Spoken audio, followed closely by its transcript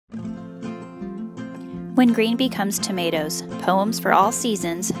When Green Becomes Tomatoes, Poems for All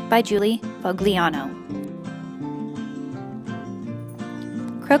Seasons by Julie Fogliano.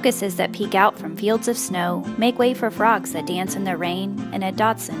 Crocuses that peek out from fields of snow make way for frogs that dance in the rain and a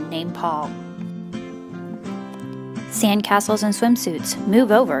dachshund named Paul. Sandcastles and swimsuits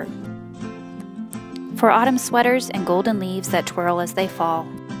move over for autumn sweaters and golden leaves that twirl as they fall.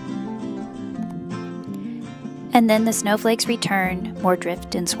 And then the snowflakes return, more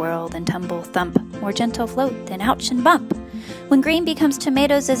drift and swirl than tumble thump, more gentle float than ouch and bump. When Green Becomes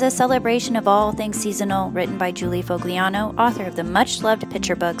Tomatoes is a celebration of all things seasonal, written by Julie Fogliano, author of the much-loved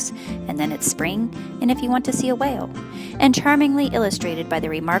picture books, And Then It's Spring, and If You Want to See a Whale, and charmingly illustrated by the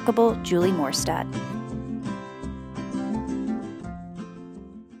remarkable Julie Morstadt.